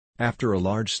After a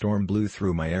large storm blew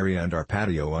through my area and our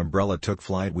patio umbrella took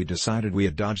flight, we decided we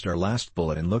had dodged our last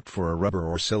bullet and looked for a rubber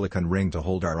or silicone ring to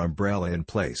hold our umbrella in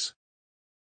place.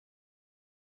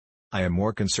 I am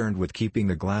more concerned with keeping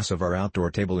the glass of our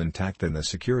outdoor table intact than the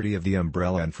security of the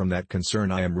umbrella, and from that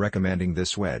concern I am recommending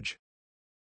this wedge.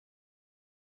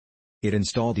 It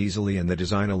installed easily and the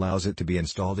design allows it to be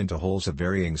installed into holes of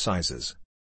varying sizes.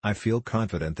 I feel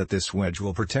confident that this wedge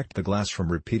will protect the glass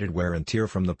from repeated wear and tear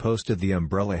from the post of the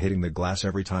umbrella hitting the glass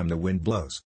every time the wind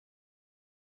blows.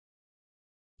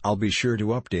 I'll be sure to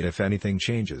update if anything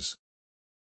changes.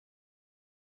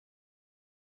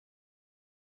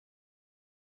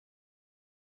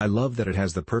 I love that it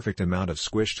has the perfect amount of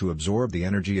squish to absorb the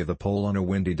energy of the pole on a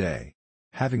windy day.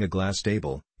 Having a glass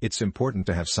table, it's important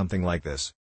to have something like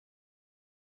this.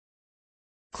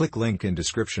 Click link in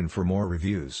description for more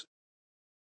reviews.